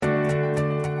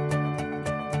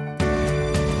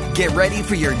Get ready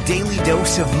for your daily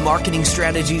dose of marketing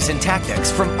strategies and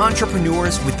tactics from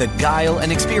entrepreneurs with the guile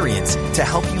and experience to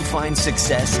help you find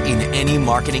success in any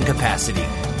marketing capacity.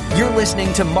 You're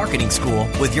listening to Marketing School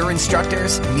with your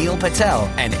instructors, Neil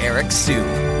Patel and Eric Siu.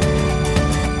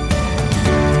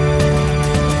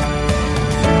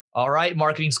 All right,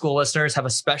 Marketing School listeners, have a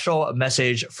special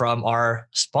message from our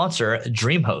sponsor,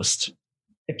 DreamHost.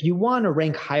 If you want to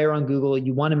rank higher on Google,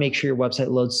 you want to make sure your website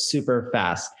loads super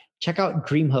fast. Check out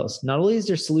DreamHost. Not only is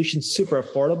their solution super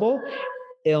affordable,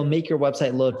 it'll make your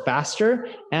website load faster,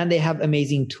 and they have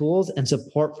amazing tools and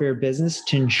support for your business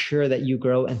to ensure that you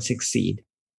grow and succeed.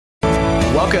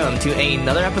 Welcome to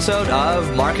another episode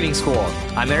of Marketing School.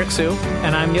 I'm Eric Siu.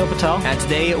 And I'm Neil Patel. And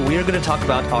today we're going to talk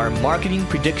about our marketing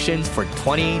predictions for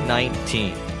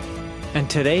 2019. And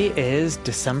today is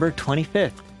December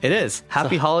 25th. It is.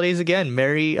 Happy holidays again.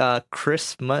 Merry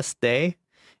Christmas Day.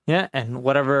 Yeah, and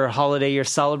whatever holiday you're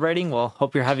celebrating, well,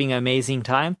 hope you're having an amazing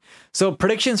time. So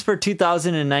predictions for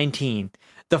 2019.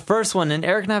 The first one, and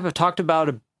Eric and I have talked about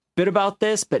a bit about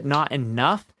this, but not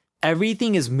enough.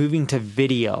 Everything is moving to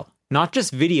video. Not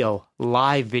just video,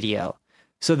 live video.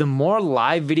 So the more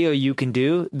live video you can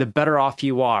do, the better off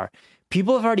you are.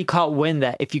 People have already caught wind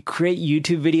that if you create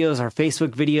YouTube videos or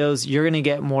Facebook videos, you're going to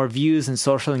get more views and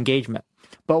social engagement.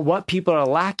 But what people are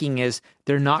lacking is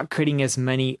they're not creating as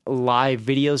many live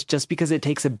videos just because it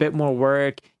takes a bit more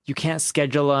work. You can't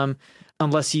schedule them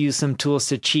unless you use some tools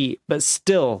to cheat. But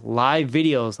still, live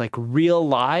videos, like real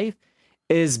live,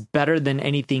 is better than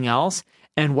anything else.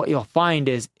 And what you'll find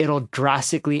is it'll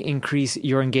drastically increase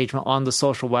your engagement on the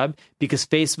social web because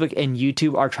Facebook and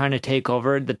YouTube are trying to take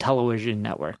over the television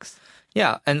networks.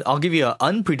 Yeah, and I'll give you an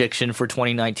unprediction for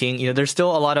 2019. There's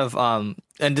still a lot of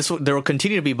and there will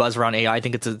continue to be buzz around AI. I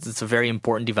think it's a very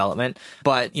important development.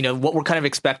 But what we're kind of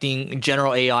expecting,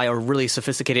 general AI or really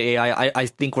sophisticated AI, I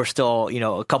think we're still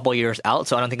a couple of years out.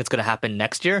 So I don't think it's going to happen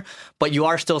next year. But you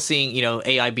are still seeing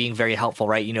AI being very helpful,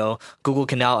 right? Google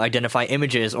can now identify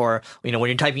images, or when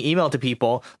you're typing email to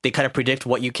people, they kind of predict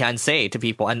what you can say to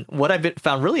people. And what I've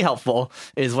found really helpful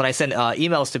is when I send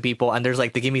emails to people, and there's they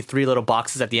give me 3 little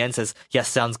boxes at the end says, yes,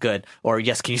 sounds good, or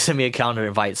yes, can you send me a calendar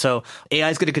invite? So AI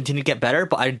is going to continue to get better,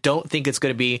 but I don't think it's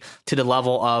going to be to the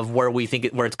level of where we think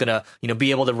where it's going to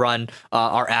be able to run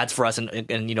our ads for us and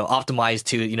optimize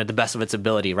to the best of its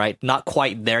ability, right? Not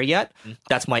quite there yet.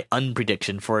 That's my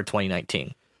unprediction for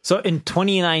 2019. So in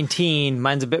 2019,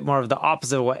 mine's a bit more of the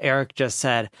opposite of what Eric just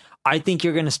said. I think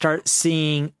you're going to start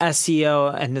seeing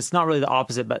SEO, and it's not really the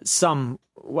opposite, but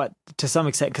to some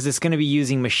extent, because it's going to be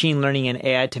using machine learning and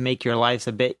AI to make your lives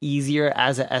a bit easier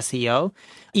as a SEO.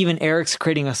 Even Eric's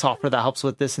creating a software that helps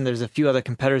with this, and there's a few other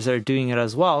competitors that are doing it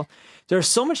as well. There's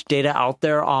so much data out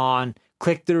there on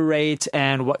click-through rates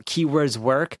and what keywords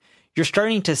work. You're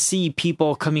starting to see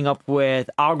people coming up with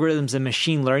algorithms and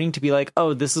machine learning to be like,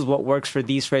 oh, this is what works for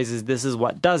these phrases, this is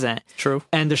what doesn't. True.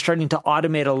 And they're starting to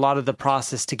automate a lot of the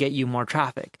process to get you more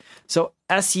traffic. So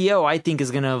SEO, I think,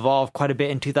 is going to evolve quite a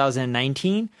bit in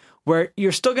 2019, where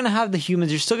you're still going to have the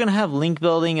humans, you're still going to have link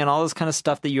building and all this kind of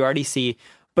stuff that you already see.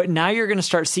 But now you're going to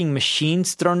start seeing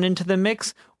machines thrown into the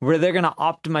mix where they're going to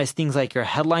optimize things like your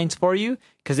headlines for you,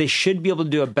 because they should be able to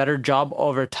do a better job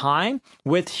over time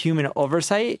with human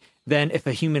oversight than if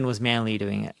a human was manually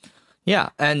doing it. Yeah.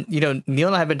 And, Neil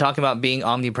and I have been talking about being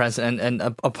omnipresent, and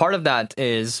a part of that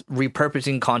is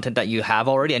repurposing content that you have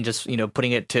already and just,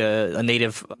 putting it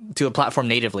to a platform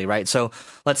natively, right? So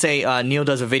let's say Neil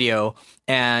does a video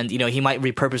and, he might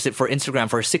repurpose it for Instagram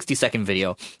for a 60-second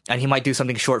video, and he might do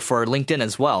something short for LinkedIn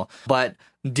as well. But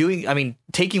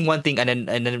taking one thing and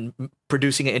then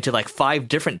producing it into 5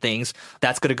 different things,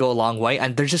 that's going to go a long way.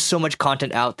 And there's just so much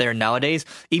content out there nowadays.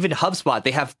 Even HubSpot,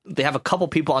 they have a couple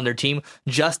people on their team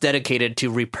just dedicated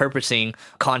to repurposing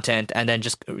content and then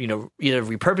just either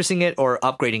repurposing it or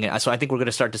upgrading it. So I think we're going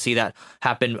to start to see that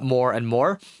happen more and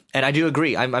more. And I do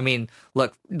agree.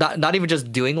 Look, not even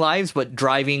just doing lives, but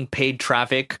driving paid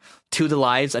traffic to the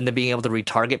lives and then being able to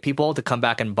retarget people to come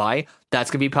back and buy. That's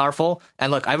going to be powerful.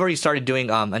 And look, I've already started doing,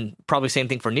 and probably same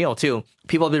thing for Neil too.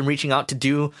 People have been reaching out to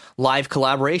do live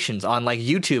collaborations on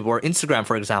YouTube or Instagram,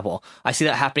 for example. I see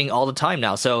that happening all the time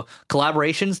now. So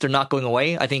collaborations, they're not going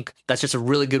away. I think that's just a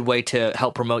really good way to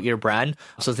help promote your brand.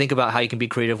 So think about how you can be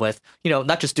creative with,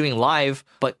 not just doing live,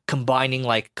 but combining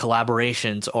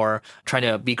collaborations or trying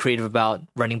to be creative about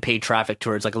running paid traffic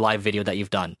towards a live video that you've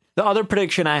done. The other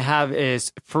prediction I have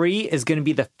is free is going to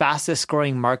be the fastest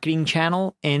growing marketing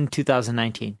channel in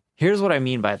 2019. Here's what I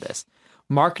mean by this.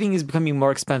 Marketing is becoming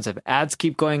more expensive. Ads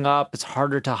keep going up. It's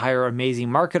harder to hire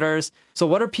amazing marketers. So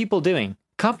what are people doing?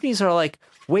 Companies are like,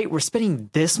 wait, we're spending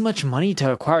this much money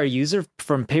to acquire a user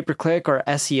from pay-per-click or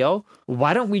SEO.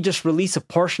 Why don't we just release a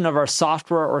portion of our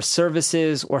software or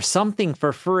services or something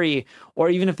for free? Or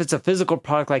even if it's a physical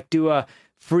product, like do a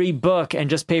free book and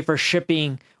just pay for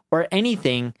shipping or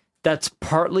anything that's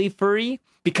partly free,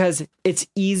 because it's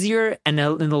easier and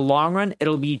in the long run,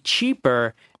 it'll be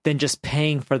cheaper than just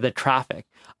paying for the traffic.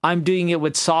 I'm doing it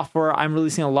with software. I'm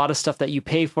releasing a lot of stuff that you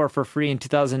pay for free in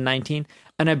 2019.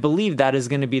 And I believe that is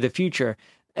going to be the future.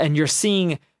 And you're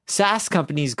seeing SaaS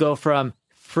companies go from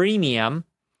freemium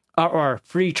or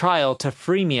free trial to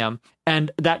freemium.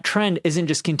 And that trend isn't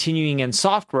just continuing in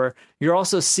software. You're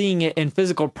also seeing it in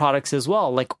physical products as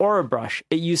well, like Orabrush.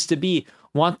 It used to be,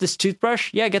 want this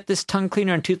toothbrush? Yeah, get this tongue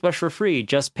cleaner and toothbrush for free.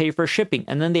 Just pay for shipping.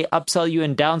 And then they upsell you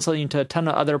and downsell you into a ton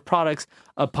of other products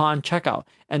upon checkout.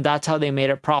 And that's how they made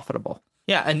it profitable.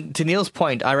 Yeah, and to Neil's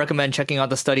point, I recommend checking out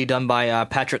the study done by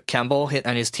Patrick Campbell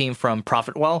and his team from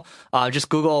ProfitWell. Just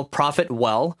Google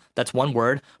ProfitWell, that's one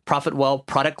word, ProfitWell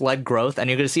product-led growth, and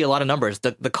you're going to see a lot of numbers.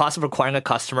 The cost of acquiring a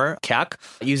customer, CAC,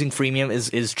 using freemium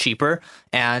is cheaper.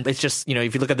 And it's just,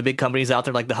 if you look at the big companies out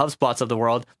there, like the HubSpots of the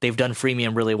world, they've done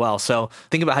freemium really well. So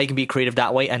think about how you can be creative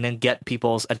that way and then get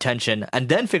people's attention and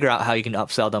then figure out how you can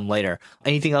upsell them later.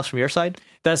 Anything else from your side?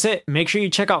 That's it. Make sure you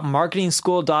check out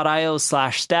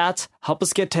marketingschool.io/stats. Help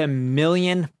us get to 1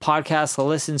 million podcast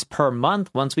listens per month.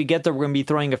 Once we get there, we're going to be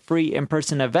throwing a free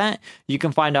in-person event. You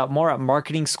can find out more at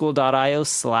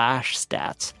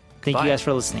marketingschool.io/stats. Thank you guys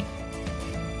for listening.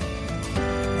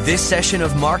 This session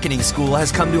of Marketing School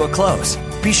has come to a close.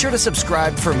 Be sure to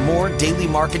subscribe for more daily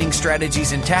marketing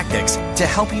strategies and tactics to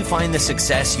help you find the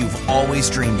success you've always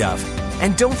dreamed of.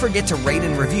 And don't forget to rate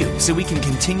and review so we can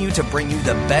continue to bring you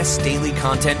the best daily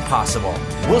content possible.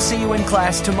 We'll see you in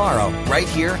class tomorrow, right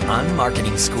here on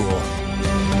Marketing School.